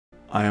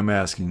I am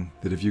asking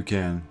that if you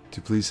can,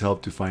 to please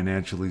help to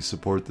financially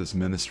support this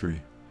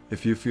ministry.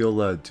 If you feel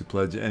led to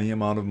pledge any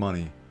amount of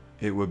money,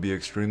 it would be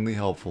extremely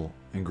helpful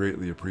and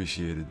greatly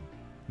appreciated.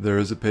 There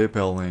is a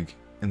PayPal link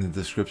in the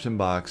description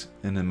box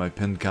and in my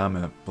pinned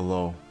comment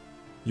below.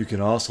 You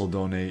can also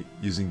donate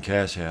using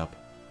Cash App.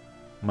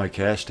 My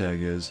cash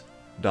tag is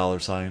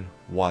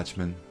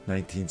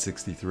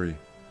 $Watchman1963.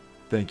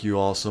 Thank you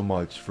all so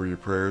much for your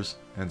prayers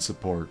and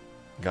support.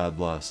 God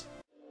bless.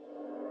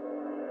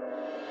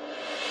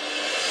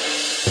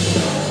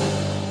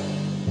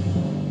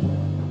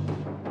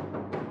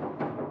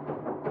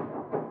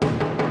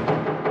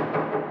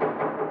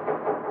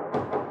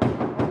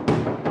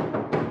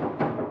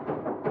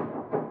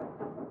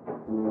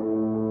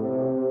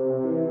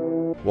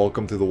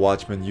 Welcome to the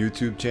Watchman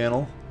YouTube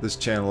channel. This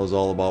channel is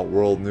all about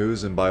world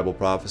news and Bible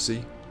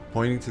prophecy,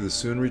 pointing to the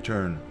soon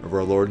return of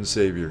our Lord and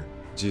Savior,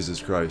 Jesus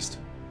Christ.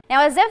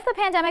 Now, as if the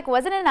pandemic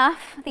wasn't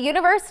enough, the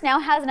universe now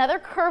has another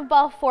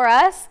curveball for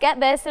us. Get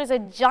this, there's a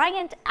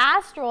giant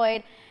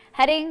asteroid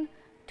heading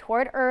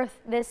toward Earth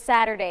this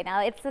Saturday.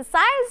 Now, it's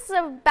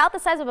about the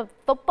size of a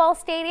football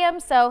stadium,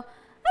 so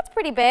that's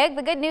pretty big.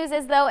 The good news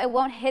is, though, it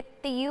won't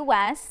hit the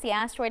U.S. The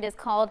asteroid is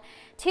called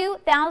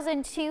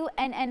 2002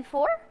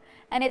 NN4.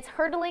 And it's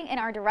hurtling in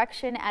our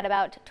direction at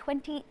about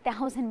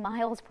 20,000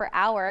 miles per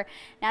hour.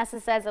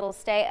 NASA says it'll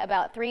stay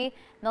about 3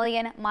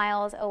 million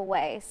miles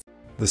away.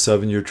 The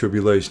 7-year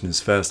tribulation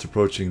is fast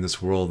approaching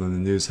this world, and the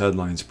news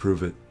headlines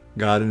prove it.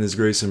 God in His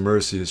grace and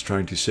mercy is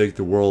trying to shake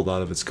the world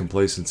out of its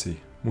complacency.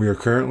 We are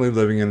currently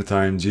living in a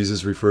time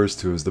Jesus refers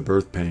to as the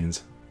birth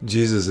pains.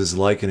 Jesus is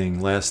likening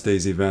last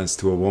days events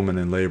to a woman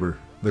in labor.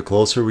 The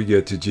closer we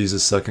get to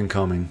Jesus' second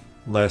coming,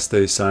 last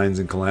day signs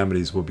and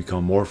calamities will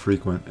become more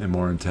frequent and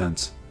more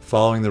intense.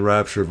 Following the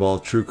rapture of all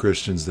true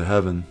Christians to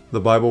heaven, the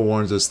Bible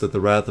warns us that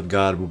the wrath of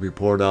God will be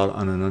poured out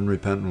on an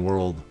unrepentant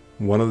world.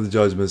 One of the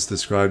judgments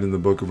described in the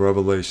book of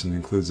Revelation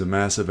includes a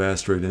massive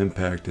asteroid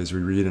impact, as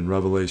we read in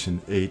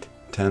Revelation 8,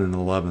 10, and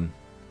 11.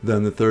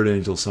 Then the third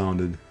angel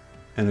sounded,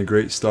 and a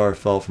great star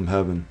fell from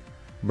heaven,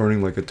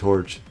 burning like a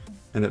torch,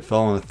 and it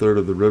fell on a third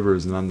of the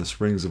rivers and on the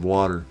springs of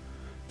water.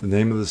 The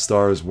name of the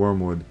star is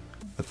Wormwood.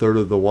 A third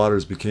of the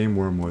waters became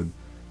wormwood,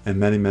 and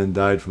many men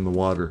died from the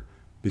water,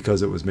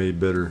 because it was made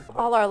bitter.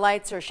 All our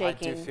lights are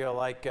shaking. I do feel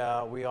like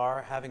we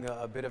are having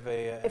a bit of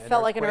it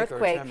felt like an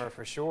earthquake. Or a tremor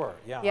for sure.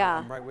 Yeah.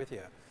 I'm right with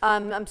you.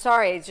 I'm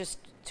sorry, it just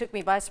took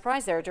me by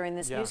surprise there during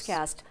this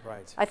newscast.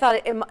 Right. I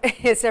thought,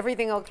 is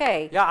everything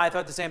okay? Yeah, I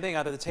thought the same thing.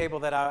 The table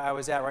that I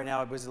was at right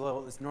now,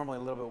 it's normally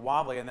a little bit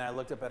wobbly, and then I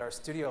looked up at our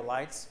studio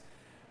lights,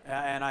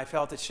 and I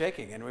felt it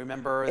shaking. And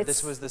remember,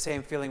 this was the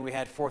same feeling we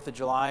had 4th of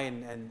July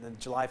and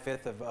July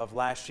 5th of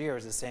last year. It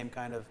was the same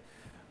kind of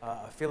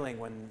feeling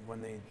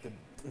when the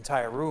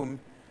entire room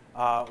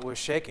was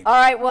shaking. All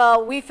right,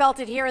 well, we felt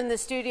it here in the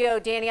studio.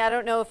 Danny, I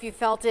don't know if you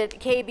felt it.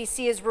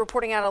 KABC is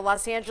reporting out of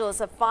Los Angeles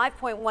a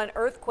 5.1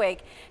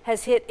 earthquake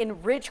has hit in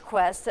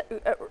Ridgecrest.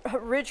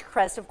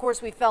 Of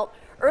course, we felt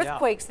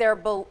earthquakes there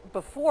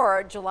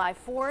before July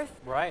 4th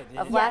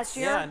of last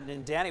year. Yeah,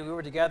 and Danny, we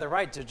were together,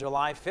 to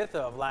July 5th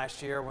of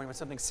last year when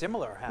something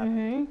similar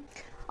happened.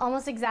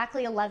 Almost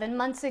exactly 11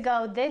 months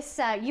ago. This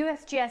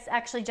USGS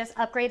actually just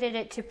upgraded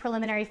it to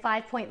preliminary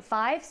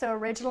 5.5. So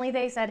originally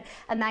they said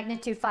a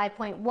magnitude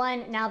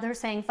 5.1. Now they're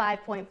saying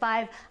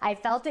 5.5. I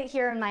felt it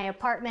here in my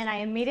apartment. I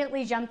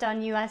immediately jumped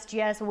on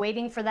USGS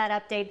waiting for that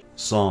update.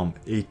 Psalm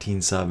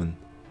 18:7.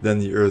 Then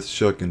the earth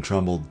shook and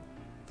trembled.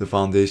 The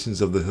foundations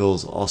of the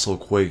hills also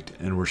quaked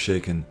and were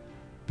shaken,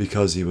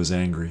 because He was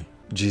angry.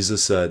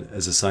 Jesus said,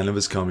 as a sign of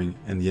His coming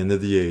and the end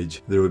of the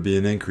age, there would be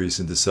an increase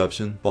in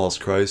deception, false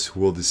Christs who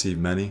will deceive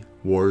many,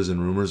 wars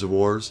and rumors of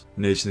wars,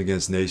 nation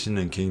against nation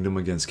and kingdom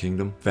against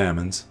kingdom,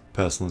 famines,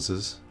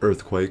 pestilences,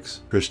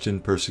 earthquakes, Christian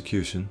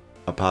persecution,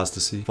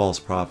 apostasy, false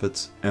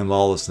prophets, and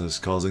lawlessness,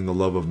 causing the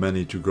love of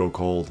many to grow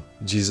cold.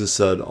 Jesus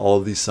said all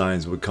of these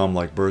signs would come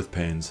like birth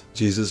pains.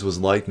 Jesus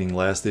was likening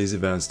last days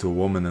events to a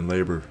woman in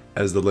labor.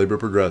 As the labor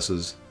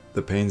progresses,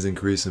 the pains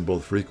increase in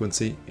both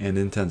frequency and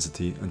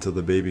intensity until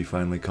the baby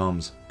finally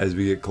comes. As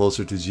we get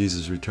closer to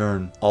Jesus'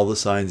 return, all the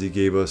signs He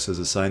gave us as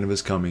a sign of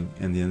His coming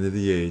and the end of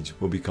the age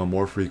will become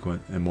more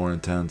frequent and more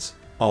intense.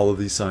 All of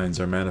these signs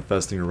are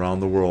manifesting around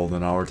the world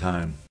in our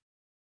time.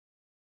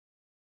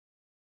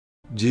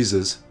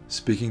 Jesus,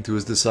 speaking to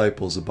His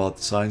disciples about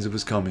the signs of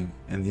His coming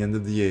and the end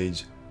of the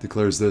age,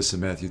 declares this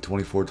in Matthew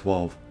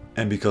 24:12.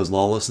 And because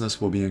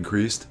lawlessness will be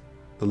increased,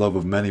 the love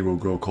of many will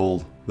grow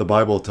cold. The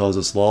Bible tells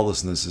us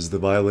lawlessness is the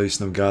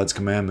violation of God's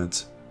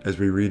commandments, as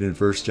we read in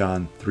 1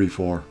 John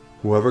 3:4.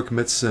 Whoever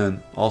commits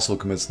sin also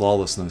commits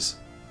lawlessness,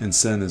 and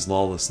sin is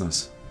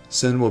lawlessness.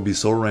 Sin will be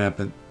so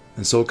rampant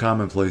and so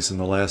commonplace in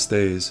the last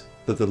days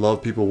that the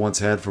love people once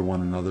had for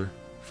one another,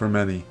 for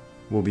many,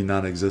 will be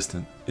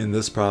non-existent. In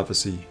this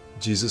prophecy,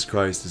 Jesus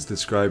Christ is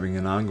describing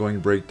an ongoing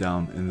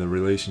breakdown in the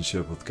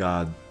relationship with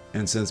God.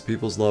 And since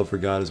people's love for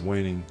God is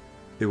waning,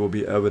 it will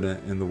be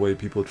evident in the way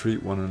people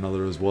treat one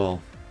another as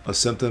well. A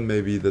symptom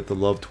may be that the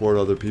love toward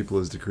other people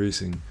is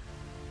decreasing,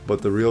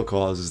 but the real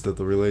cause is that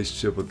the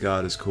relationship with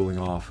God is cooling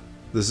off.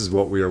 This is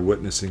what we are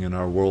witnessing in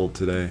our world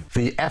today.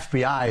 The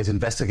FBI is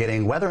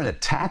investigating whether an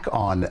attack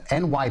on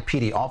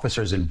NYPD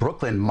officers in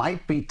Brooklyn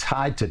might be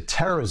tied to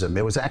terrorism.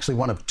 It was actually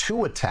one of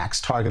 2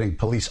 attacks targeting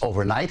police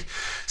overnight.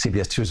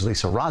 CBS 2's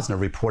Lisa Rosner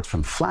reports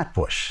from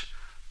Flatbush.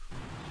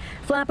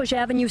 Flatbush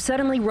Avenue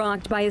suddenly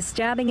rocked by a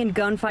stabbing and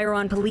gunfire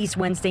on police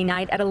Wednesday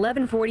night at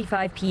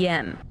 11:45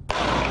 p.m.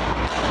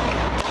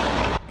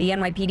 The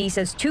NYPD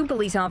says 2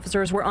 police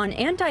officers were on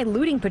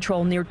anti-looting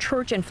patrol near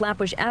Church and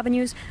Flatbush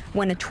Avenues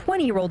when a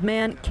 20-year-old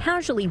man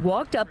casually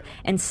walked up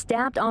and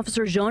stabbed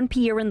Officer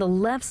Jean-Pierre in the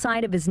left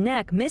side of his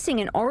neck, missing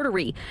an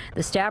artery.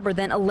 The stabber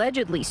then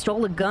allegedly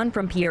stole a gun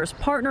from Pierre's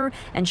partner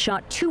and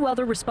shot 2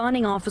 other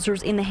responding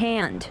officers in the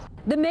hand.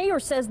 The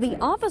mayor says the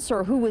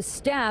officer who was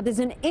stabbed is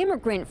an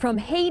immigrant from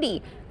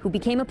Haiti who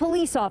became a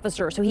police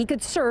officer so he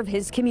could serve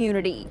his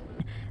community.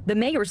 The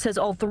mayor says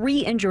all 3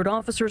 injured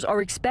officers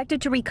are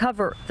expected to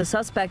recover. The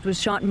suspect was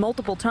shot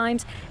multiple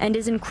times and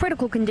is in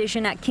critical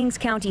condition at Kings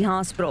County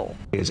Hospital.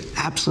 It is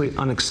absolutely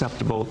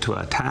unacceptable to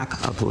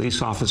attack a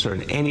police officer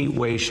in any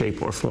way,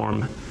 shape, or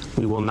form.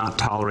 We will not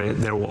tolerate it.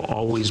 There will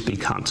always be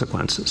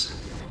consequences.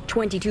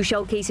 22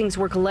 shell casings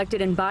were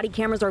collected and body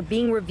cameras are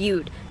being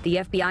reviewed. The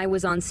FBI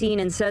was on scene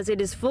and says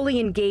it is fully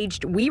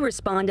engaged. We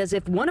respond as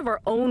if one of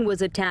our own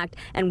was attacked,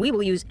 and we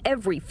will use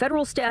every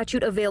federal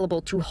statute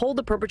available to hold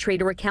the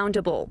perpetrator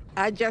accountable.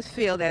 I just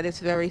feel that it's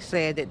very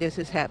sad that this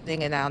is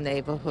happening in our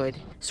neighborhood.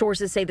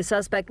 Sources say the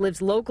suspect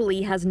lives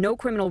locally, has no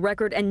criminal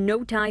record, and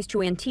no ties to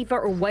Antifa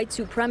or white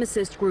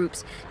supremacist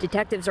groups.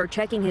 Detectives are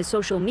checking his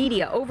social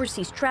media,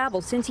 overseas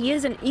travel, since he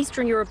is an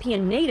Eastern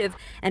European native,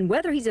 and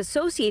whether he's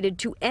associated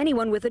to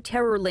anyone with a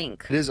terror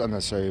link. It is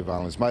unnecessary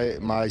violence.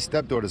 My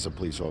stepdaughter's a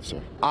police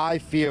officer. I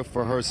fear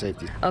for her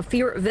safety. A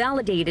fear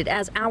validated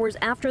as hours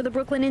after the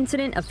Brooklyn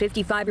incident, a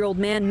 55-year-old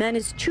man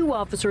menaced 2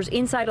 officers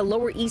inside a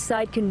Lower East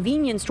Side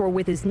convenience store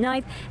with his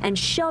knife and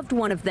shoved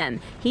one of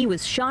them. He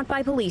was shot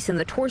by police in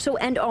the torso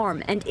and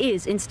arm and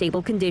is in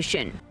stable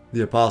condition.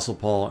 The Apostle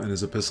Paul, in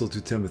his epistle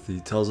to Timothy,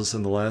 tells us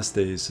in the last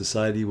days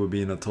society will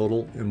be in a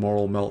total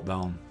immoral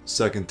meltdown.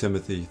 2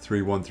 Timothy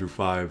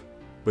 3:1-5.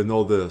 But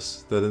know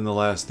this, that in the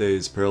last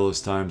days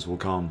perilous times will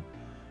come.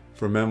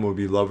 For men will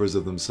be lovers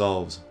of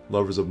themselves,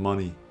 lovers of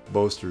money,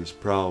 boasters,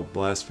 proud,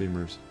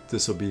 blasphemers,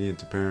 disobedient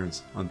to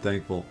parents,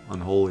 unthankful,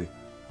 unholy,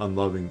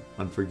 unloving,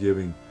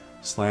 unforgiving,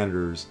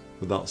 slanderers,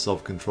 without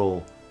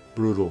self-control,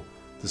 brutal,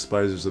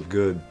 despisers of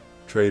good,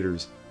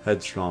 traitors,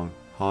 headstrong,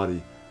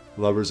 haughty,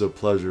 lovers of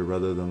pleasure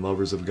rather than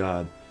lovers of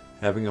God,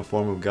 having a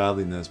form of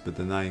godliness but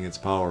denying its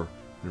power,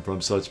 and from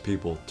such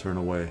people turn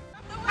away.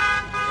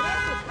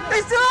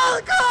 They stole all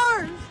the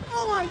cars!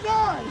 Oh my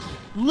gosh!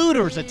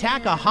 Looters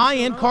attack a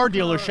high-end car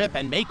dealership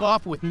and make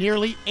off with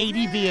nearly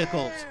 80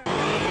 vehicles.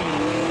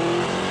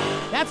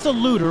 That's a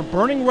looter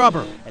burning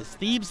rubber as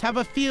thieves have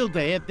a field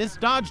day at this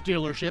Dodge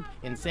dealership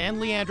in San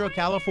Leandro,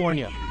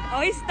 California. Oh,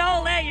 he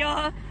stole that,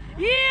 y'all.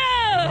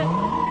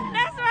 Yeah!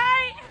 That's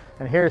right!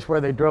 And here's where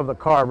they drove the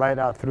car right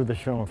out through the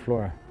showroom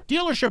floor.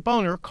 Dealership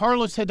owner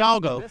Carlos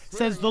Hidalgo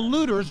says the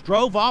looters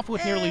drove off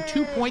with nearly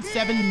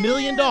 $2.7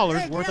 million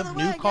worth of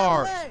new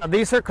cars.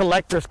 These are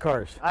collector's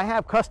cars. I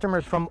have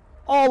customers from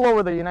all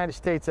over the United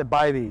States that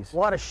buy these.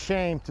 What a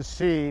shame to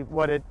see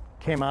what it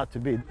came out to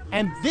be.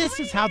 And this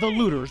is how the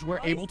looters were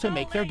able to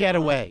make their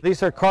getaway.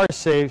 These are car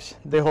safes.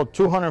 They hold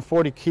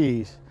 240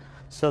 keys.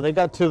 So they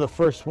got to the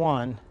first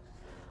one,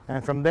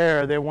 and from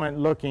there they went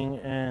looking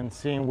and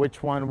seeing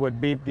which one would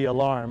beep the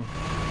alarm.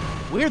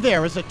 We're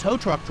there as a tow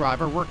truck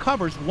driver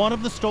recovers one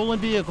of the stolen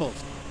vehicles.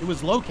 It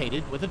was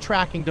located with a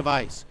tracking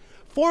device.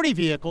 40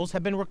 vehicles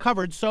have been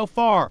recovered so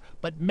far,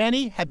 but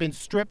many have been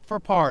stripped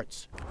for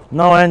parts.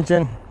 No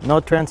engine,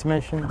 no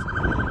transmission.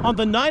 On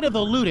the night of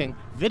the looting,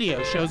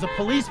 video shows a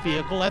police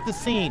vehicle at the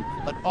scene,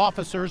 but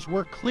officers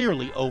were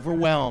clearly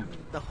overwhelmed.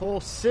 The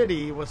whole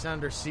city was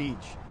under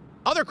siege.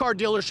 Other car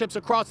dealerships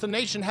across the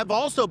nation have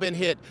also been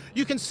hit.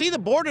 You can see the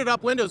boarded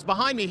up windows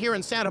behind me here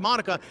in Santa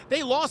Monica.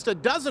 They lost a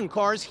dozen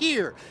cars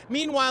here.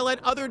 Meanwhile,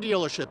 at other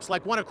dealerships,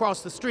 like one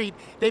across the street,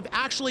 they've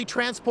actually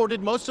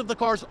transported most of the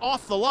cars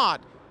off the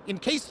lot in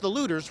case the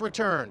looters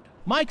returned.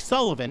 Mike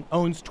Sullivan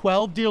owns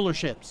 12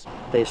 dealerships.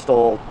 They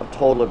stole a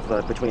total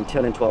of between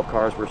 10 and 12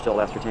 cars, we're still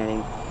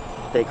ascertaining.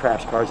 They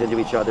crashed cars into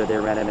each other, they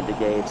ran them into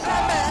gates.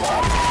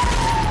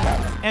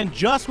 And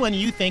just when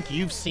you think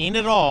you've seen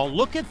it all,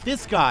 look at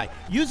this guy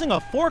using a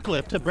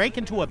forklift to break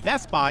into a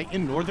Best Buy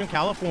in Northern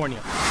California.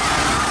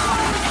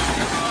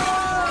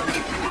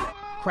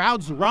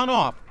 Crowds run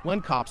off when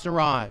cops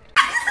arrived.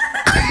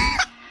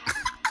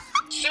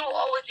 She will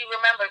always be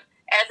remembered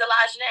as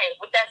Elijah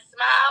with that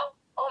smile.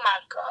 Oh my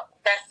God,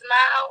 that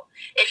smile.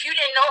 If you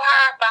didn't know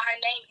her by her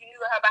name, you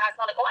knew her by her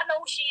smile. Like, oh, I know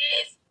who she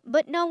is.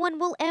 But no one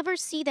will ever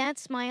see that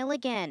smile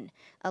again.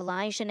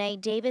 Elijah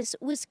Davis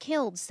was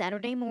killed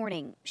Saturday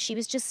morning. She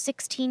was just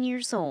 16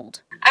 years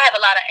old. I have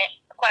a lot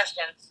of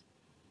questions.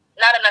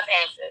 Not enough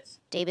answers.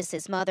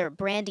 Davis's mother,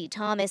 Brandy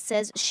Thomas,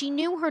 says she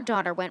knew her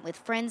daughter went with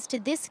friends to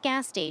this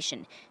gas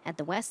station at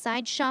the West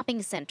Side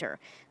Shopping Center.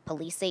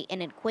 Police say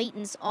an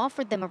acquaintance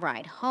offered them a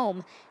ride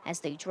home.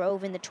 As they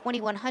drove in the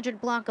 2100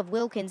 block of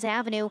Wilkins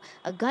Avenue,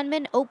 a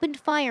gunman opened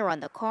fire on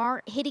the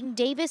car, hitting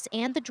Davis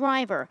and the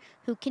driver,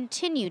 who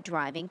continued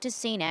driving to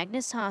St.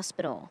 Agnes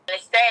Hospital.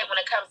 It's sad when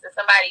it comes to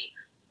somebody,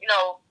 you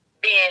know,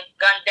 being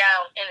gunned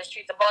down in the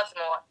streets of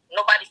Baltimore.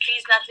 Nobody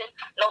sees nothing,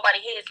 nobody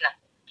hears nothing.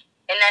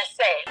 And that's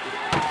sad.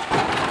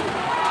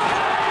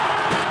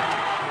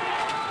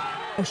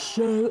 A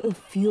show of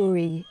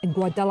fury in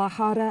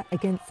Guadalajara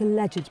against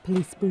alleged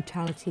police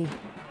brutality.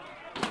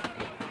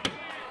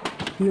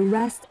 The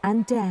arrest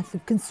and death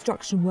of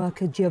construction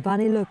worker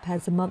Giovanni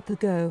Lopez a month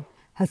ago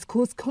has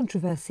caused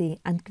controversy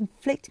and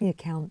conflicting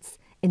accounts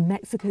in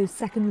Mexico's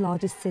second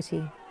largest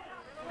city.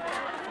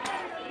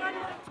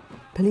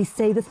 Police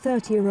say the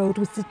 30-year-old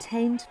was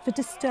detained for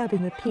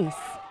disturbing the peace.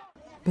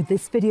 But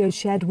this video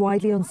shared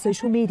widely on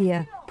social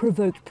media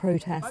provoked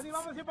protests.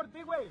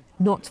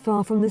 Not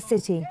far from the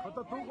city,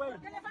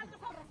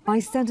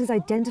 bystanders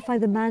identify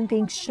the man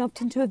being shoved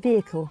into a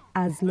vehicle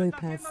as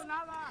Lopez.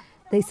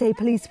 They say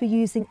police were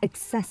using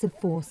excessive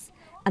force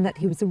and that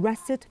he was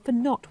arrested for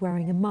not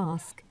wearing a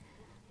mask.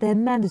 They're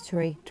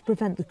mandatory to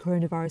prevent the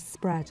coronavirus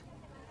spread.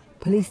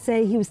 Police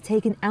say he was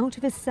taken out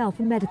of his cell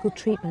for medical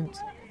treatment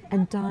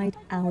and died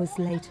hours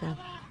later.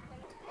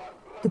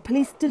 The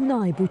police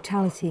deny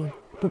brutality,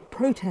 but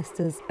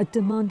protesters are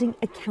demanding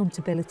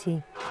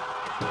accountability.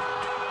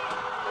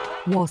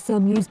 While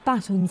some use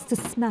batons to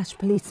smash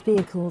police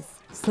vehicles,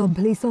 some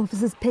police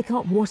officers pick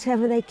up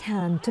whatever they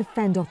can to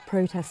fend off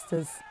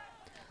protesters.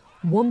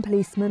 One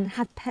policeman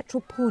had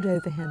petrol poured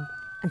over him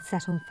and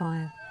set on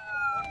fire.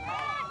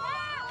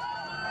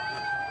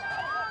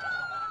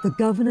 The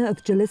governor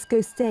of Jalisco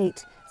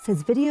State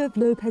says video of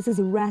Lopez's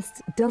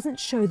arrest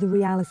doesn't show the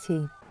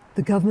reality.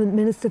 The government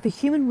minister for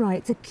human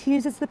rights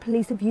accuses the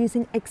police of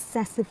using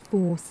excessive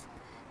force,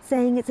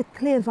 saying it's a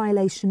clear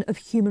violation of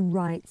human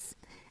rights,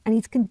 and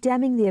he's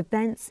condemning the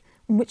events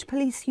in which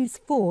police use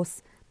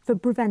force for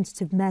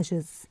preventative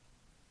measures.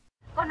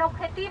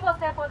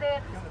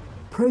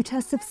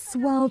 Protests have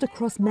swelled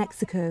across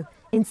Mexico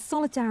in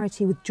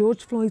solidarity with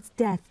George Floyd's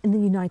death in the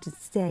United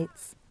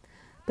States.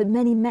 But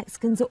many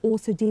Mexicans are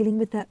also dealing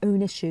with their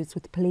own issues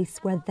with police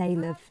where they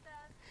live.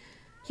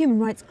 Human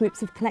rights groups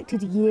have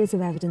collected years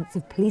of evidence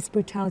of police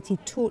brutality,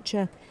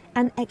 torture,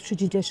 and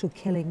extrajudicial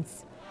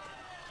killings.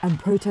 And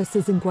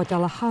protesters in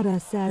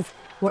Guadalajara says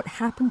what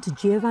happened to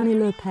Giovanni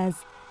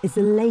Lopez is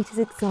the latest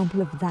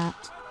example of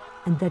that,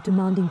 and they're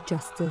demanding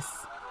justice.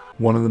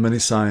 One of the many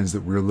signs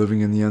that we're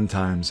living in the end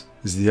times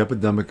is the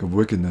epidemic of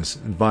wickedness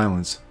and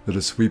violence that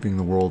is sweeping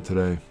the world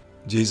today.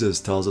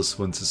 Jesus tells us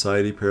when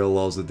society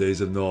parallels the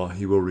days of Noah,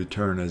 he will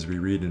return, as we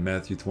read in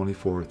Matthew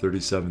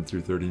 24:37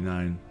 through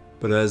 39.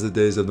 But as the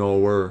days of Noah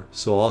were,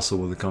 so also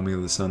will the coming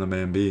of the Son of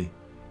Man be.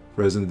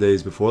 For as in the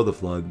days before the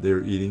flood, they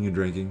were eating and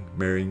drinking,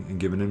 marrying and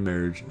giving in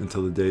marriage,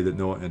 until the day that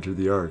Noah entered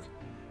the ark,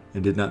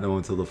 and did not know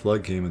until the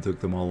flood came and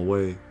took them all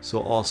away, so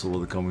also will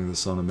the coming of the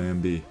Son of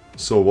Man be.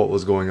 So what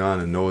was going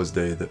on in Noah's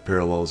day that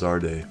parallels our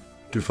day?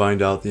 To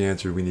find out the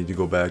answer, we need to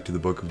go back to the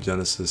book of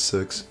Genesis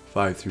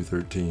 6:5 through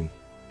 13.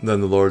 Then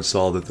the Lord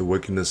saw that the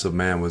wickedness of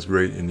man was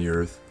great in the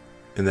earth,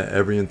 and that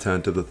every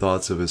intent of the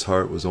thoughts of his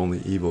heart was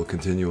only evil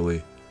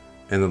continually.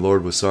 And the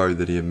Lord was sorry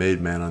that he had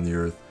made man on the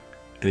earth,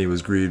 and he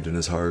was grieved in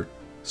his heart.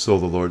 So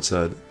the Lord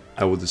said,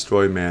 I will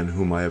destroy man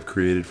whom I have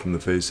created from the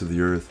face of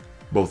the earth,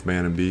 both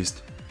man and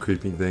beast,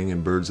 creeping thing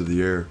and birds of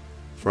the air,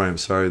 for I am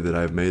sorry that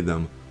I have made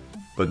them.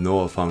 But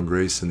Noah found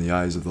grace in the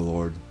eyes of the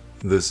Lord.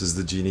 This is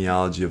the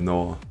genealogy of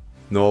Noah.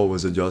 Noah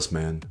was a just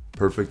man,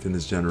 perfect in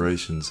his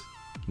generations.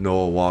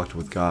 Noah walked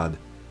with God,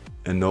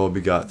 and Noah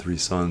begot 3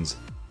 sons,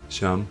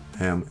 Shem,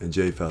 Ham, and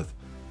Japheth.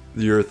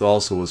 The earth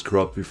also was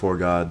corrupt before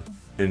God,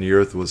 and the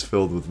earth was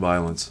filled with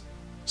violence.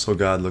 So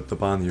God looked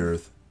upon the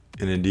earth,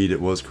 and indeed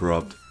it was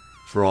corrupt,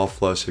 for all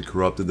flesh had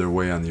corrupted their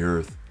way on the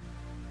earth.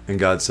 And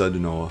God said to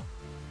Noah,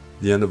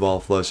 The end of all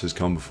flesh has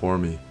come before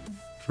me,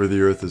 for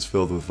the earth is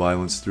filled with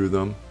violence through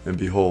them, and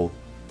behold,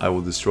 I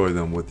will destroy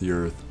them with the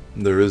earth.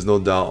 There is no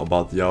doubt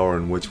about the hour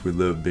in which we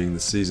live being the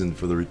season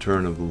for the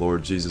return of the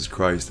Lord Jesus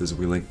Christ, as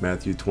we link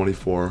Matthew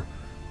 24,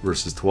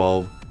 verses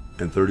 12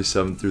 and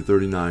 37 through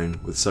 39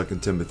 with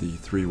 2 Timothy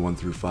 3:1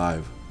 through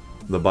 5.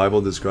 The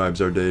Bible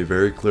describes our day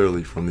very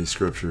clearly from these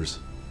scriptures.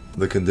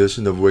 The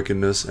condition of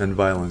wickedness and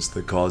violence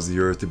that caused the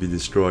earth to be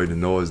destroyed in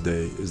Noah's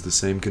day is the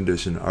same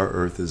condition our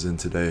earth is in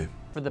today.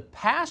 For the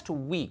past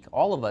week,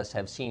 all of us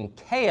have seen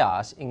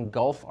chaos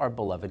engulf our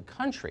beloved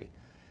country.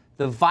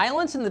 The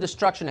violence and the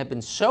destruction have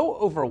been so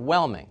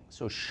overwhelming,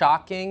 so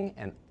shocking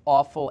and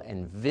awful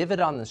and vivid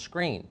on the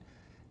screen,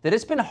 that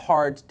it's been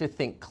hard to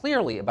think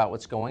clearly about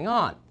what's going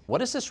on.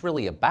 What is this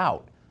really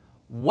about?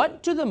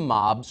 What do the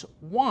mobs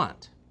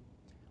want?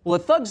 Well,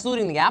 the thugs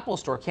looting the Apple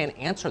store can't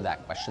answer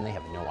that question. They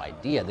have no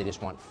idea. They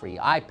just want free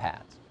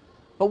iPads.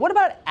 But what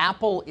about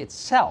Apple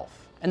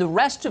itself and the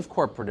rest of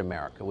corporate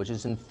America, which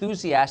is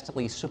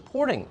enthusiastically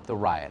supporting the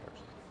rioters?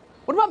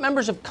 What What about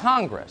members of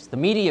Congress, the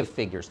media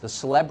figures, the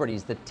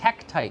celebrities, the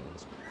tech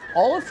titans,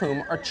 all of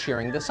whom are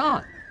cheering this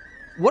on?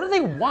 What do they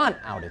want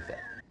out of it?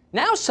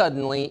 Now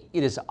suddenly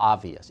it is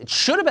obvious. It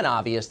should have been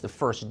obvious the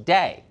first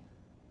day.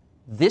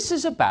 This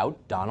is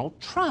about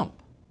Donald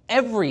Trump.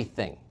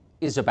 Everything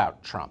is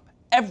about Trump.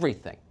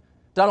 Everything.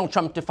 Donald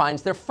Trump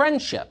defines their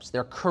friendships,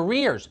 their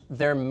careers,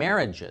 their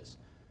marriages.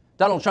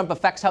 Donald Trump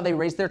affects how they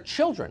raise their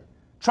children.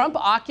 Trump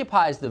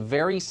occupies the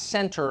very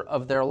center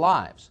of their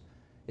lives.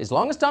 As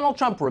long as Donald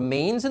Trump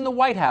remains in the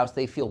White House,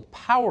 they feel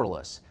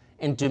powerless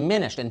and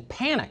diminished and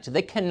panicked.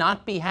 They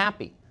cannot be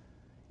happy.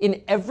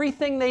 In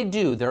everything they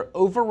do, their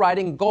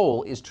overriding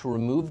goal is to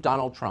remove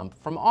Donald Trump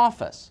from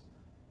office.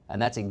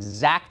 And that's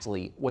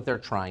exactly what they're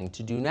trying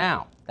to do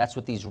now. That's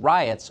what these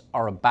riots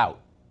are about.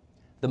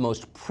 The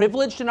most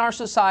privileged in our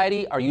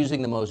society are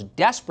using the most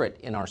desperate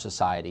in our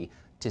society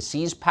to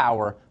seize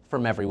power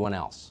from everyone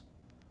else.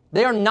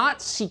 They are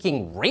not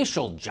seeking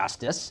racial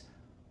justice.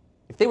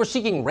 If they were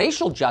seeking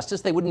racial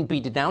justice, they wouldn't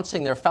be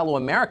denouncing their fellow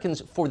Americans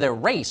for their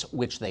race,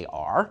 which they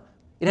are.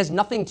 It has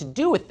nothing to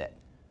do with it.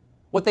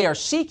 What they are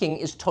seeking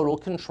is total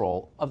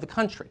control of the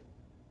country.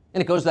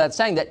 And it goes without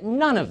saying that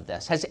none of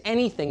this has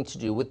anything to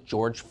do with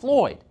George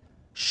Floyd.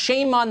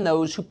 Shame on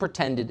those who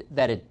pretended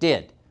that it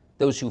did,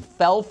 those who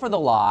fell for the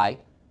lie,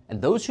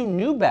 and those who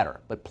knew better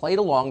but played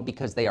along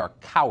because they are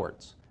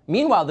cowards.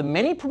 Meanwhile, the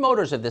many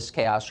promoters of this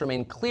chaos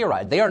remain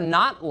clear-eyed. They are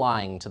not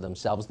lying to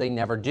themselves. They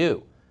never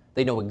do.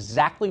 They know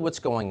exactly what's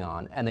going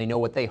on, and they know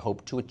what they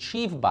hope to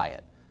achieve by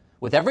it.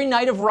 With every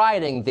night of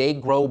rioting, they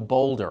grow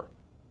bolder.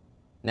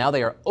 Now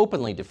they are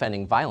openly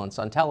defending violence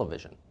on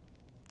television.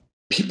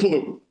 People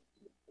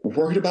are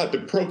worried about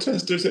the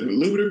protesters and the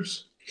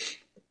looters,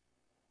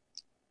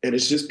 and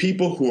it's just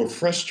people who are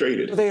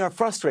frustrated. They are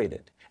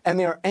frustrated, and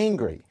they are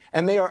angry,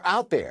 and they are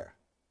out there,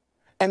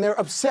 and they're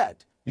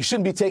upset. You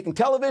shouldn't be taking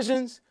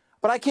televisions,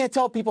 but I can't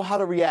tell people how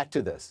to react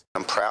to this.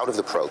 I'm proud of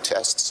the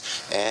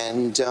protests,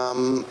 and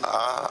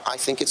I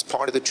think it's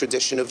part of the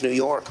tradition of New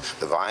York.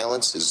 The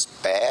violence is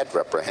bad,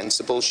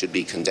 reprehensible, should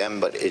be condemned,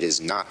 but it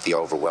is not the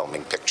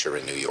overwhelming picture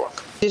in New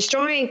York.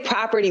 Destroying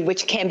property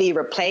which can be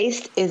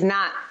replaced is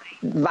not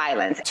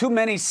violence. Too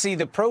many see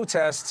the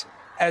protests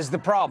as the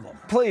problem.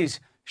 Please,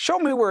 show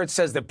me where it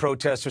says that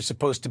protests are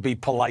supposed to be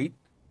polite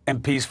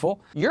and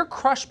peaceful. You're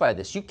crushed by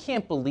this. You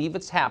can't believe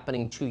it's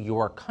happening to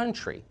your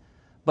country.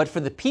 But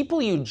for the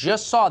people you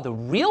just saw, the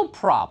real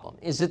problem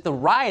is that the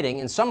rioting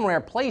in some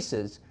rare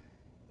places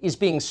is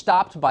being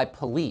stopped by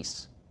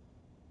police.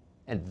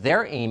 And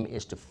their aim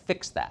is to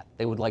fix that.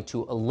 They would like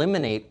to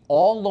eliminate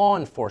all law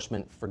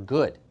enforcement for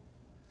good.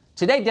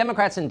 Today,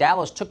 Democrats in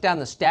Dallas took down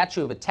the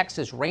statue of a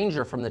Texas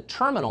Ranger from the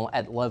terminal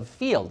at Love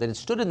Field. It had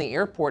stood in the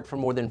airport for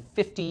more than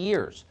 50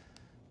 years.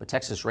 But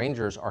Texas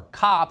Rangers are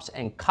cops,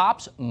 and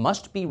cops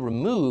must be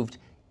removed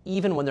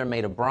even when they're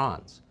made of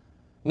bronze.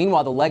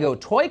 Meanwhile, the Lego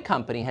toy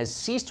company has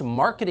ceased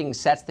marketing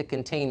sets that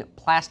contain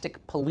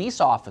plastic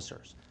police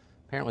officers.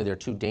 Apparently, they're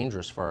too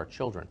dangerous for our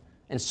children,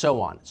 and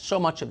so on. So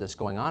much of this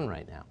going on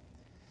right now.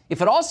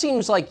 If it all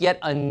seems like yet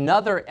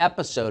another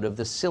episode of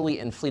the silly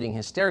and fleeting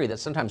hysteria that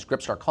sometimes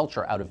grips our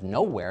culture out of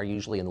nowhere,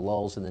 usually in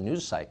lulls in the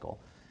news cycle,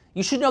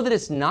 you should know that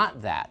it's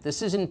not that.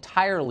 This is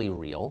entirely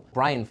real.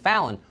 Brian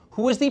Fallon,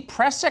 who was the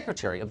press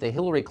secretary of the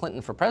Hillary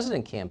Clinton for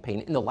President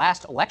campaign in the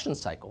last election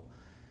cycle,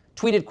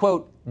 tweeted,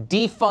 quote,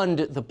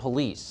 "Defund the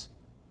police."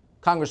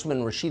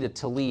 Congresswoman Rashida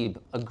Tlaib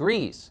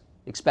agrees.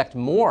 Expect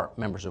more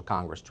members of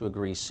Congress to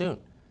agree soon.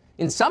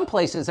 In some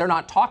places, they're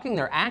not talking,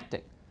 they're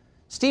acting.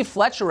 Steve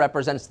Fletcher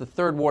represents the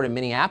 3rd Ward in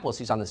Minneapolis.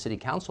 He's on the city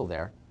council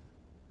there.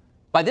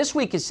 By this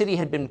week, his city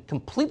had been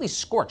completely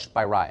scorched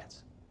by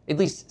riots. At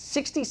least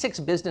 66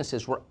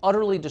 businesses were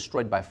utterly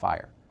destroyed by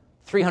fire.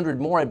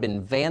 300 more had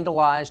been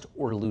vandalized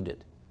or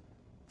looted.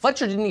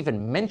 Fletcher didn't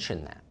even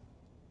mention that.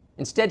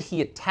 Instead,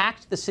 he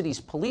attacked the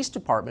city's police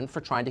department for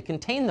trying to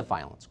contain the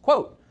violence.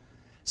 Quote,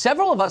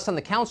 "Several of us on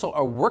the council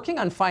are working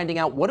on finding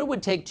out what it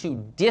would take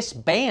to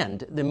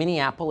disband the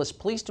Minneapolis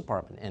Police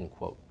Department," end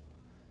quote.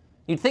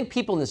 You'd think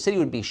people in the city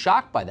would be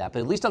shocked by that, but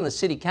at least on the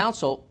city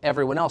council,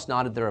 everyone else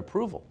nodded their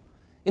approval.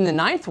 In the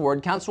 9th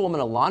Ward, Councilwoman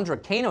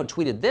Alondra Cano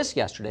tweeted this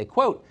yesterday,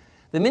 quote,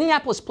 "The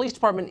Minneapolis Police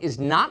Department is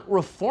not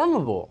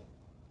reformable.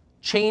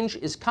 Change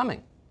is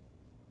coming."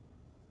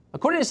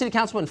 According to City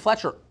Councilman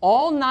Fletcher,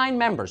 all 9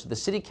 members of the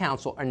City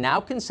Council are now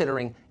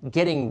considering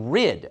getting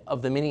rid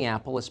of the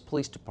Minneapolis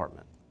Police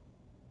Department.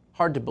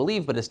 Hard to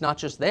believe, but it's not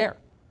just there.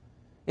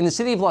 In the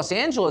city of Los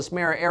Angeles,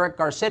 Mayor Eric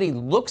Garcetti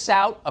looks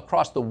out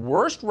across the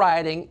worst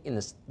rioting in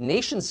the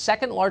nation's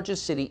 2nd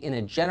largest city in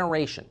a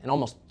generation, in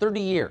almost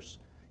 30 years.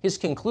 His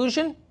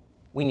conclusion?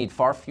 We need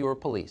far fewer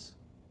police.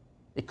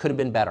 It could have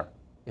been better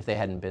if they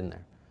hadn't been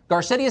there.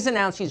 Garcetti has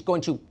announced he's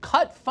going to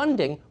cut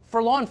funding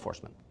for law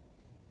enforcement.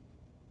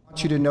 I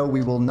want you to know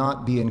we will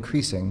not be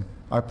increasing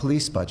our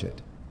police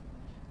budget.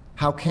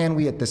 How can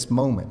we at this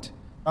moment?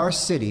 Our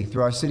city,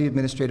 through our city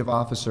administrative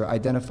officer,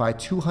 identified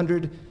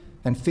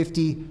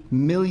 $250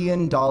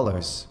 million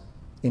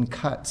in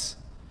cuts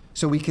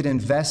so we could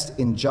invest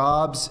in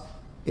jobs,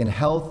 in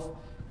health,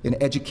 in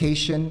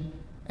education,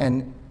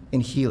 and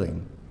in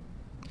healing.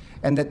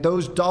 and that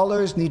those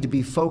dollars need to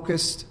be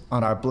focused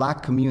on our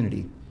Black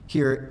community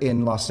here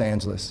in Los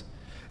Angeles,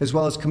 as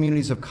well as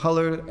communities of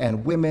color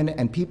and women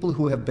and people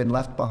who have been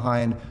left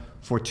behind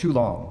for too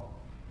long.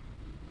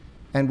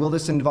 And will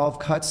this involve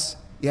cuts?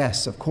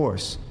 Yes, of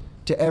course,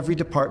 to every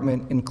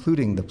department,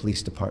 including the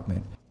police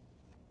department.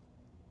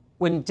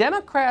 When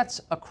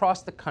Democrats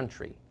across the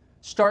country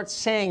start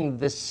saying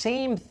the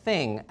same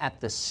thing at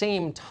the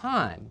same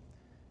time,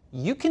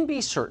 you can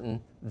be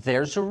certain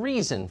there's a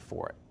reason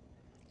for it.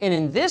 And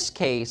in this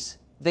case,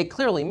 they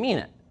clearly mean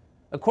it.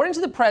 According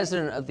to the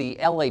president of the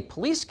LA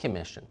Police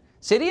Commission,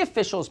 city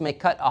officials may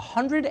cut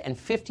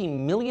 $150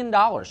 million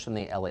from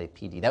the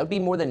LAPD. That would be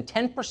more than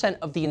 10%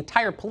 of the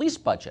entire police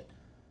budget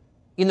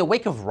in the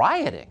wake of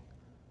rioting.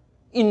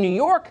 In New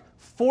York,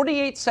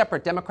 48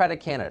 separate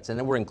Democratic candidates,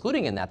 and we're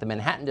including in that the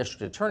Manhattan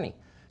District Attorney,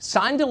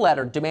 signed a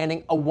letter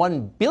demanding a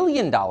 $1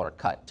 billion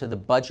cut to the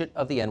budget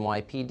of the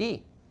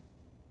NYPD.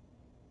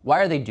 Why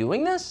are they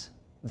doing this?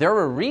 There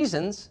are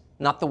reasons,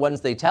 not the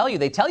ones they tell you.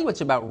 They tell you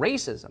it's about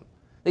racism.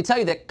 They tell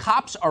you that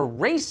cops are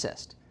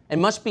racist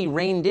and must be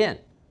reined in.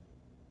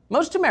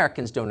 Most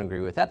Americans don't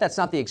agree with that. That's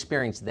not the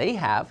experience they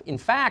have. In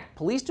fact,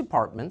 police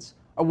departments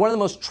are one of the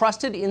most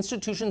trusted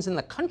institutions in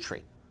the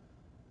country.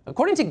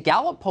 According to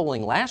Gallup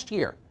polling last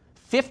year,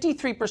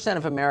 53%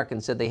 of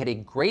Americans said they had a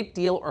great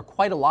deal or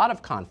quite a lot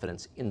of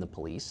confidence in the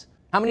police.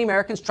 How many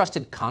Americans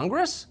trusted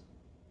Congress?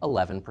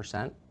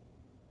 11%.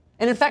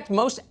 And in fact,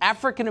 most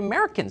African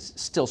Americans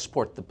still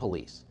support the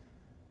police.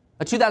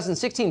 A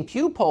 2016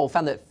 Pew poll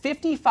found that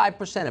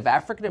 55% of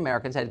African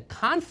Americans had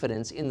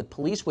confidence in the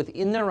police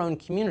within their own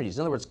communities.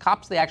 In other words,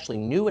 cops they actually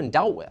knew and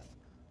dealt with.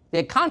 They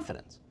had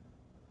confidence.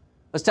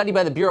 A study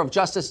by the Bureau of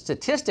Justice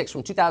Statistics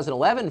from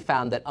 2011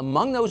 found that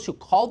among those who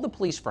called the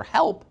police for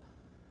help,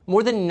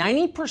 more than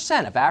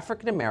 90% of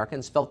African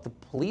Americans felt the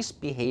police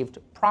behaved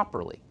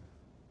properly.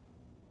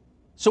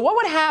 So what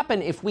would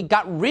happen if we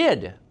got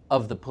rid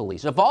of the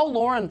police, of all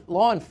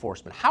law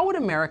enforcement? How would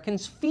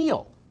Americans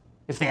feel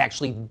if they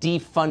actually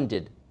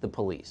defunded the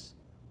police?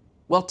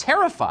 Well,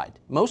 terrified,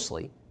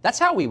 mostly. That's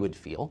how we would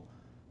feel.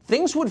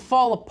 Things would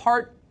fall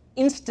apart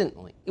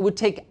instantly. It would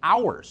take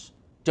hours.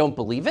 Don't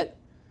believe it?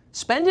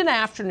 Spend an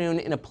afternoon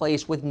in a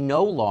place with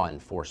no law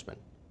enforcement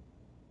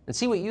and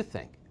see what you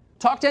think.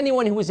 Talk to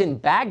anyone who was in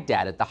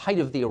Baghdad at the height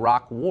of the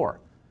Iraq War.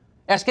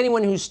 Ask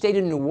anyone who stayed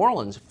in New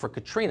Orleans for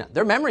Katrina.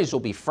 Their memories will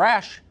be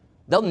fresh.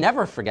 They'll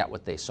never forget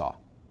what they saw.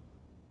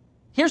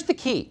 Here's the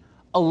key.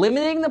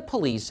 Eliminating the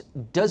police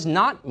does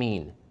not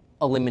mean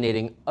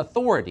eliminating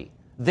authority.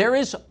 There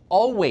is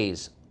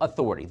always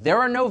authority. There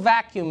are no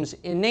vacuums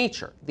in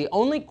nature. The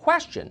only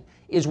question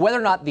is whether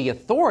or not the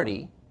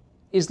authority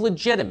is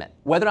legitimate,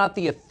 whether or not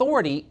the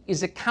authority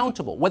is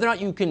accountable, whether or not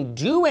you can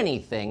do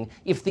anything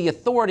if the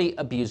authority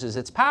abuses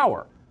its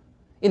power.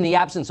 In the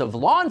absence of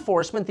law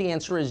enforcement, the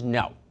answer is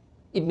no.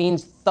 It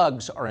means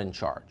thugs are in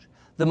charge.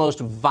 The most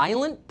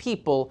violent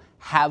people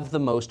have the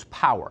most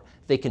power.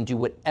 They can do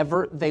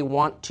whatever they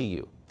want to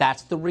you.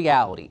 That's the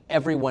reality.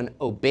 Everyone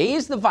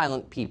obeys the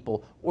violent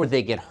people or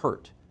they get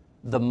hurt.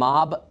 The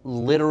mob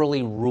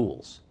literally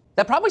rules.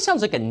 That probably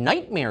sounds like a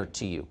nightmare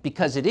to you,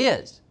 because it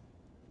is.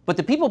 But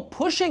the people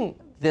pushing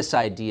this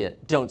idea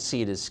don't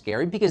see it as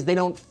scary because they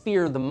don't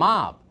fear the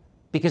mob,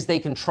 because they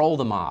control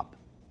the mob.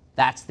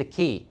 That's the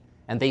key.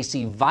 And they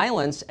see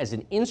violence as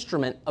an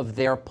instrument of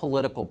their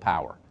political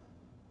power.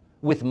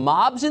 With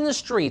mobs in the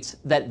streets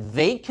that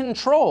they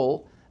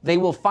control, they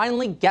will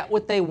finally get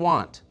what they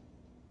want.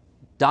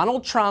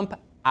 Donald Trump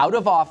out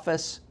of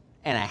office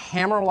and a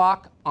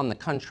hammerlock on the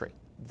country.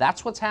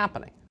 That's what's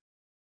happening.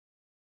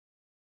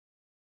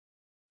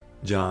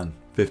 John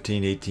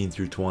 15:18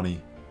 through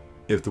 20.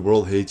 If the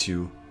world hates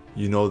you,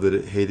 you know that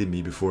it hated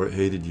me before it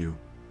hated you.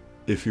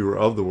 If you were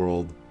of the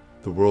world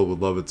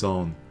would love its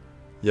own.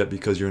 Yet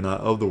because you're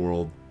not of the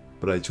world,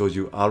 but I chose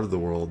you out of the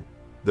world,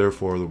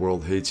 therefore the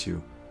world hates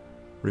you.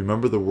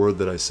 Remember the word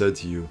that I said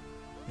to you,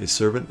 a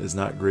servant is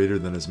not greater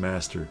than his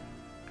master.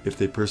 If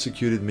they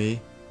persecuted me,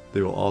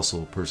 they will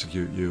also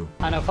persecute you.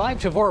 On a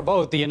 5-4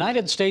 vote, the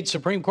United States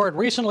Supreme Court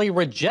recently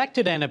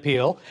rejected an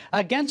appeal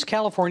against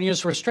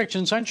California's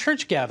restrictions on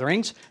church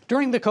gatherings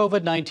during the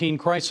COVID-19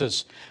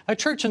 crisis. A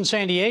church in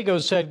San Diego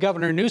said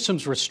Governor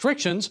Newsom's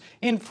restrictions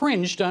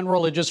infringed on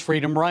religious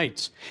freedom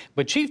rights.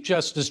 But Chief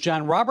Justice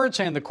John Roberts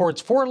and the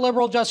court's 4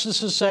 liberal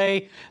justices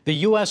say the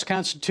U.S.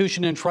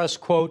 Constitution entrusts,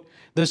 quote,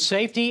 the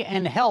safety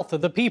and health of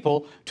the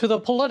people to the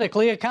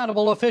politically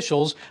accountable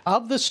officials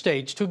of the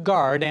states to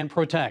guard and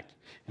protect.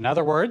 In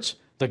other words,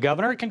 the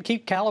governor can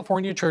keep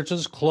California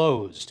churches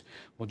closed.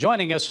 Well,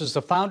 joining us is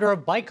the founder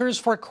of Bikers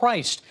for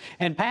Christ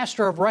and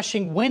pastor of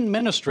Rushing Wind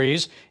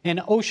Ministries in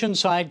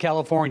Oceanside,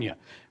 California,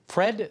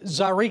 Fred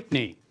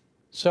Zarikny.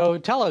 So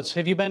tell us,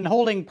 have you been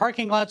holding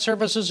parking lot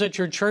services at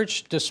your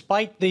church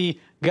despite the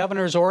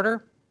governor's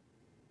order?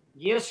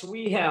 Yes,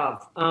 we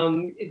have.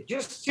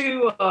 Just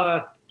to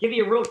give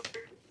you a real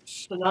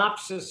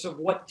synopsis of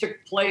what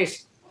took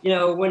place, you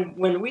know,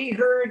 when we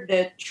heard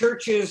that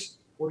churches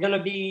were going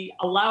to be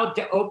allowed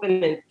to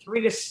open in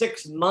 3 to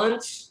 6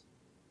 months,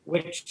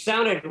 which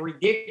sounded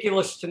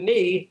ridiculous to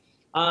me,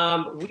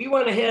 we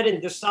went ahead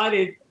and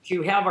decided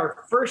to have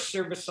our first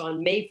service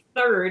on May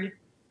 3rd.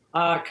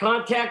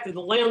 Contacted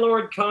the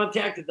landlord,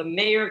 contacted the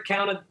mayor,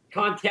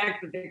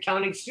 contacted the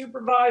county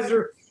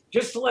supervisor,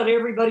 just to let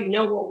everybody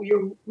know what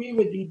we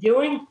would be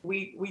doing.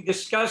 We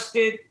discussed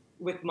it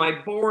with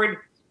my board.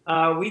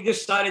 We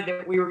decided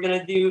that we were going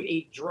to do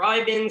a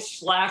drive-in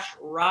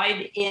 /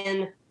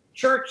 ride-in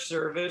church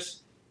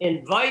service,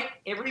 invite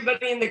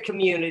everybody in the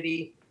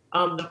community.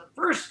 The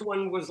first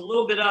one was a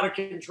little bit out of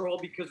control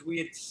because we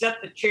had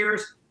set the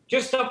chairs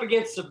just up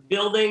against the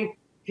building.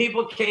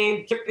 People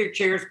came, took their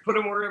chairs, put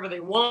them wherever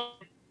they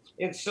wanted.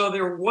 And so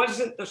there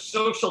wasn't the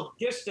social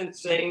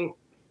distancing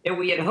that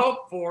we had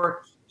hoped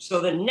for.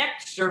 So the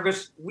next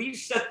service, we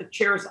set the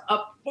chairs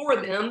up for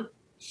them,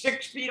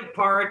 6 feet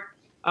apart,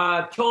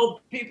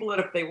 told people that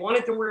if they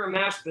wanted to wear a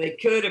mask, they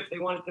could. If they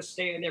wanted to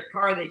stay in their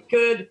car, they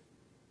could.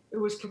 It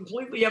was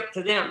completely up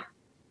to them.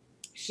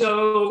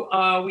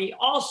 So we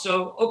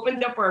also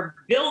opened up our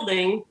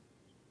building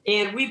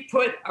and we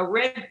put a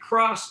red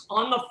cross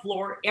on the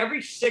floor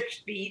every 6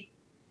 feet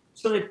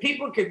so that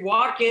people could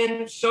walk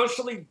in,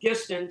 socially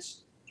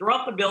distance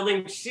throughout the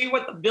building, see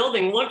what the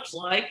building looks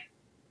like,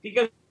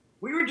 because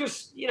we were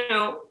just,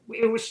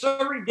 it was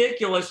so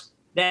ridiculous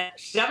that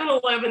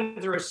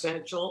 7-Elevens are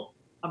essential,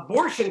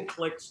 abortion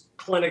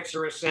clinics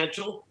are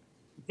essential,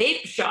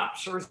 vape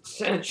shops are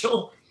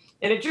essential,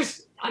 and it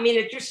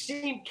just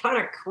seemed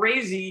kind of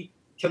crazy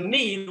to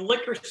me.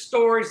 Liquor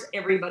stores,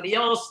 everybody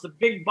else, the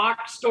big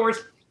box stores,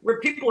 where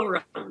people are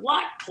a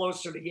lot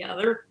closer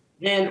together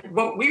than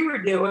what we were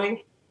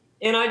doing.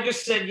 And I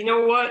just said, you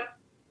know what?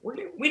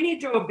 We need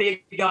to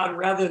obey God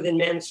rather than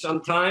men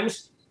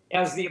sometimes,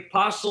 as the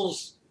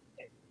apostles,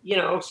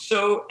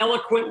 so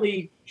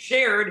eloquently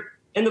shared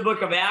in the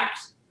book of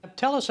Acts.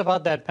 Tell us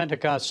about that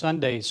Pentecost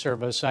Sunday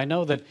service. I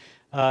know that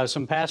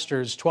some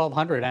pastors,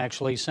 1,200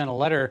 actually, sent a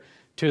letter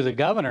to the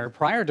governor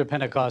prior to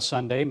Pentecost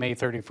Sunday, May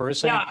 31st,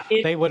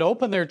 saying they would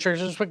open their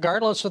churches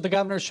regardless of the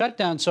governor's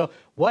shutdown. So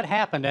what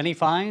happened? Any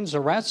fines,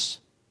 arrests?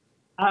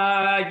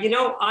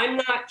 I'm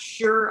not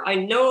sure. I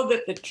know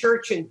that the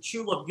church in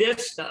Chula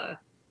Vista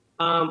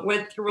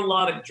went through a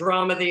lot of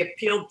drama. They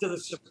appealed to the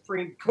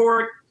Supreme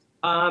Court.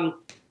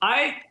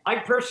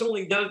 I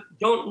personally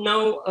don't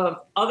know of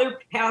other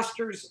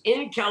pastors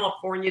in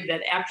California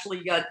that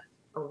actually got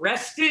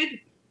arrested.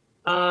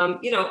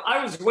 I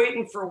was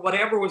waiting for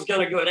whatever was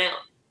going to go down.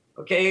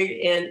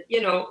 Okay. And,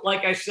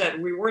 like I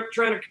said, we weren't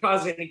trying to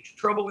cause any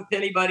trouble with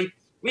anybody.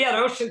 We had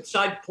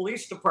Oceanside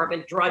Police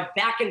Department drive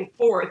back and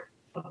forth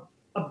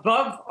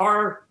above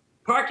our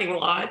parking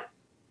lot.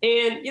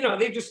 And,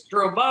 they just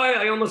drove by.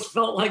 I almost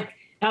felt like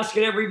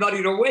asking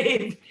everybody to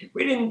wave.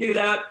 We didn't do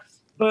that.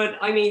 But,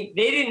 they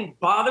didn't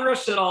bother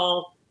us at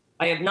all.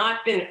 I have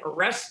not been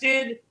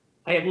arrested.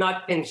 I have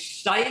not been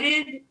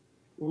cited.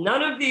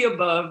 None of the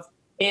above.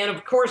 And,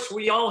 of course,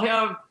 we all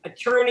have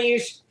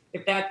attorneys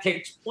if that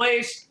takes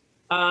place.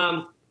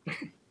 Our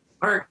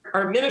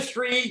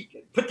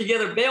ministry put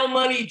together bail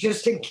money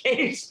just in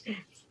case.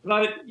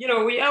 But,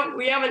 we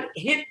haven't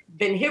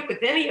been hit with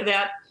any of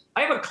that.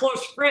 I have a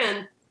close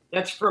friend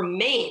that's from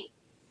Maine,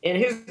 and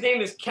his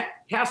name is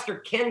Pastor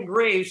Ken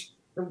Graves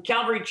from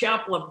Calvary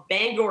Chapel of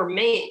Bangor,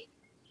 Maine.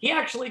 He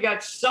actually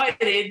got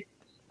cited,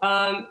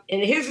 and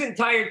his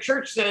entire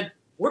church said,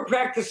 we're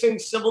practicing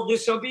civil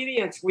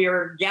disobedience. We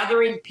are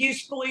gathering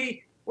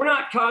peacefully. We're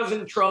not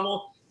causing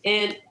trouble.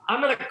 And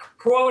I'm going to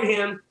quote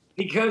him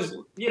because,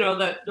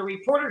 the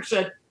reporter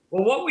said,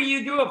 well, what will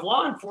you do if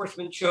law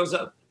enforcement shows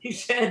up? He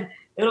said,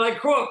 and I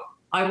quote,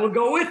 I will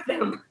go with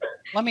them.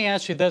 Let me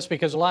ask you this,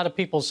 because a lot of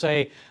people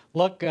say,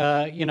 look,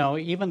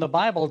 even the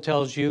Bible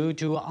tells you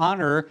to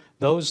honor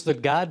those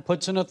that God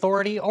puts in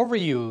authority over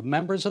you,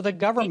 members of the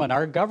government,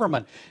 our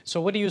government.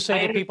 So what do you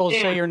say to people who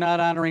say you're not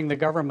honoring the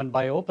government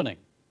by opening?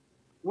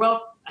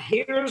 Well,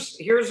 here's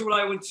what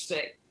I would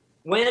say.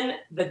 When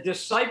the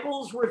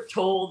disciples were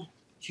told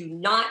to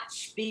not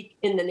speak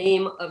in the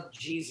name of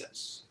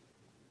Jesus,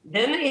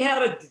 then they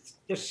had a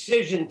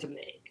decision to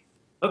make.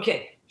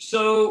 Okay,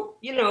 so,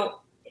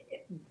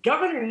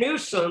 Governor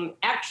Newsom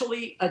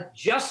actually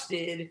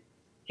adjusted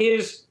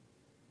his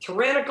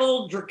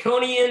tyrannical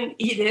draconian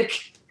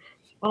edict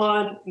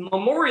on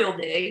Memorial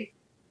Day.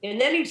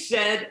 And then he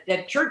said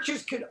that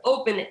churches could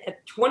open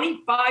at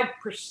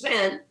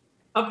 25%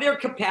 of their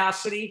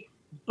capacity,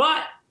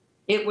 but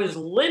it was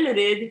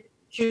limited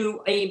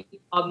to a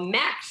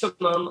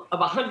maximum of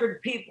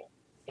 100 people.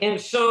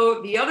 And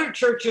so the other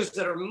churches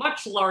that are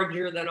much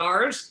larger than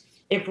ours,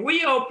 if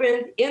we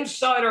opened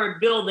inside our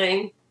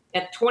building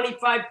at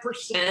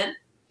 25%,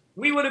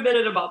 we would have been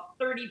at about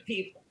 30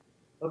 people.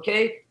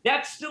 Okay,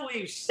 that still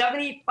leaves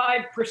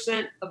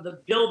 75% of the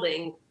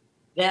building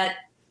that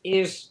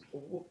is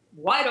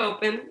wide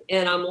open.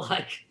 And I'm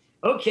like,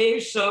 okay,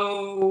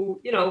 so,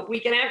 we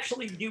can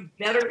actually do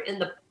better in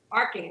the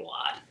parking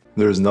lot.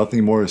 There is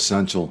nothing more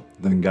essential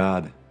than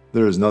God.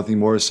 There is nothing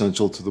more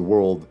essential to the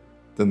world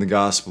than the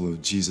gospel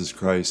of Jesus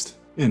Christ.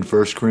 In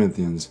 1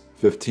 Corinthians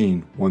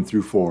 15,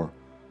 1-4,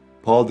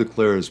 Paul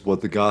declares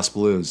what the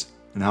gospel is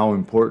and how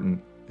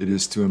important it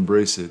is to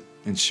embrace it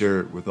and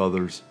share it with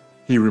others.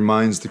 He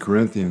reminds the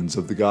Corinthians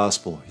of the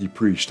gospel he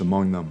preached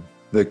among them,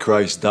 that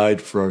Christ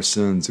died for our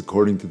sins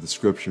according to the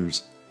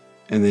Scriptures,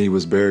 and that he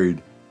was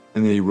buried,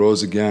 and that he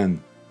rose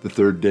again the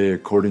third day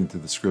according to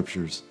the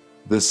Scriptures.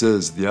 This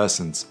is the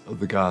essence of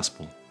the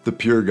gospel, the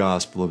pure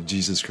gospel of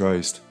Jesus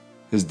Christ,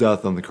 his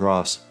death on the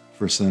cross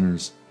for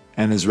sinners,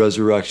 and his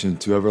resurrection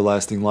to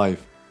everlasting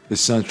life is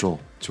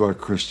central to our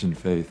Christian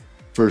faith.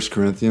 1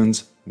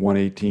 Corinthians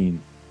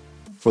 1:18.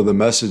 For the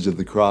message of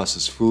the cross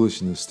is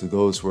foolishness to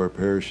those who are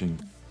perishing,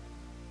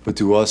 but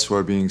to us who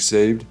are being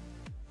saved,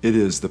 it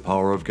is the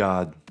power of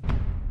God.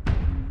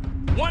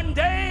 One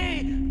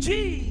day,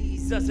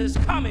 Jesus is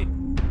coming.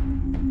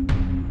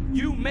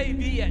 You may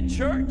be at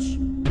church.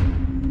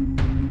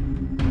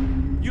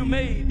 You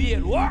may be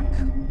at work.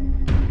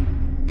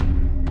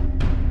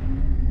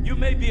 You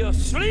may be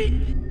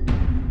asleep.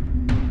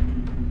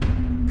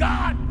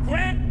 God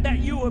grant that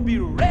you will be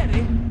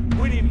ready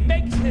when he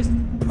makes his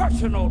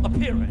personal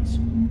appearance.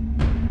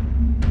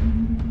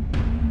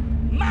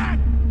 My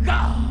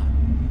God,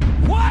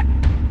 what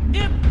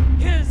if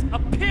his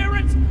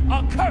appearance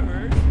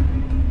occurs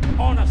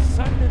on a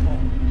Sunday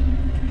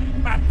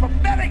morning? My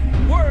prophetic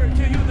word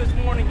to you this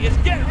morning is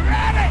get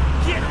ready!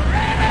 Get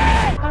ready!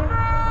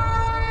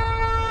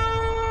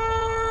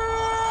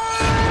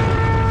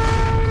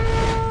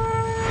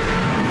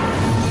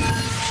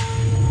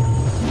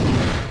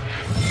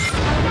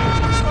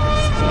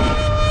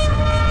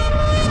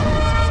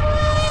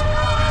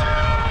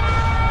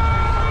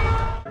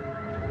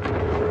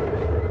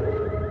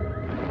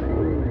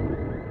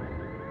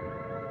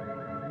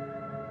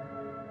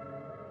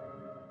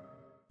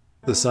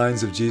 The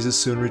signs of Jesus'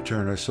 soon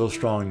return are so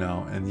strong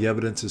now, and the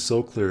evidence is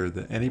so clear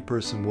that any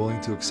person willing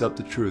to accept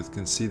the truth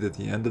can see that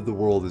the end of the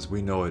world as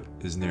we know it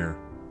is near.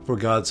 For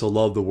God so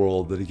loved the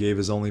world that he gave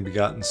his only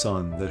begotten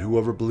Son, that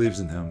whoever believes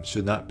in him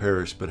should not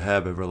perish but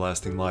have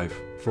everlasting life.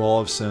 For all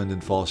have sinned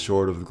and fall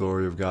short of the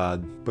glory of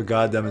God. But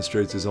God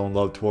demonstrates his own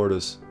love toward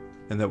us,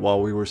 and that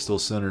while we were still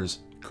sinners,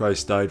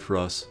 Christ died for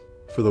us.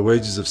 For the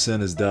wages of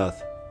sin is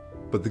death,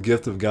 but the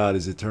gift of God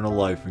is eternal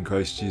life in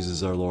Christ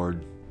Jesus our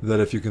Lord. That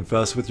if you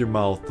confess with your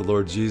mouth the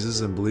Lord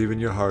Jesus and believe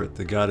in your heart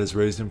that God has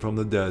raised him from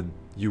the dead,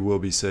 you will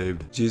be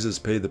saved. Jesus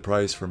paid the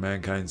price for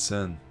mankind's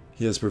sin.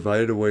 He has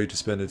provided a way to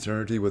spend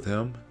eternity with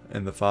him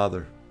and the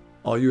Father.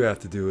 All you have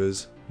to do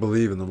is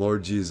believe in the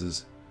Lord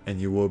Jesus,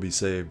 and you will be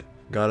saved.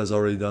 God has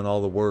already done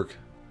all the work.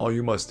 All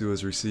you must do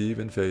is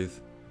receive in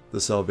faith the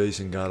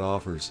salvation God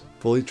offers.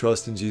 Fully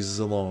trust in Jesus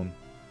alone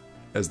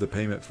as the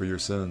payment for your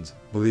sins.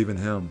 Believe in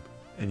him,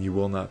 and you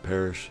will not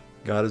perish.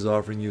 God is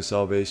offering you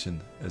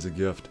salvation as a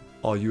gift.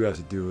 All you have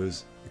to do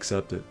is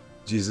accept it.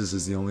 Jesus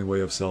is the only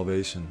way of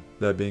salvation.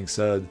 That being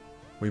said,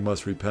 we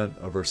must repent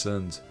of our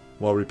sins.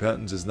 While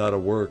repentance is not a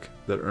work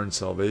that earns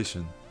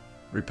salvation,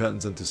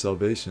 repentance unto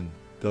salvation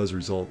does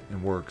result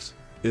in works.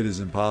 It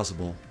is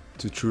impossible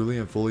to truly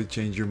and fully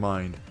change your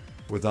mind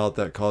without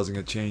that causing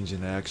a change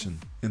in action.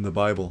 In the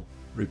Bible,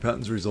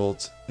 repentance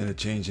results in a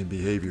change in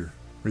behavior.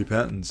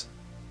 Repentance,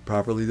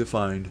 properly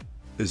defined,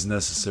 is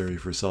necessary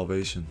for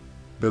salvation.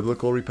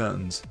 Biblical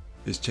repentance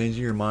is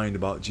changing your mind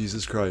about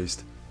Jesus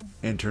Christ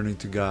and turning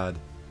to God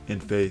in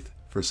faith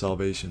for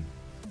salvation.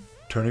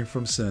 Turning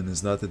from sin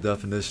is not the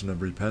definition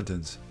of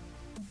repentance,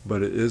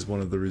 but it is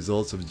one of the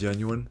results of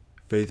genuine,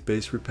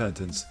 faith-based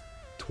repentance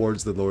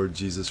towards the Lord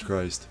Jesus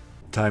Christ.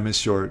 Time is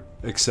short.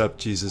 Accept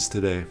Jesus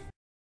today.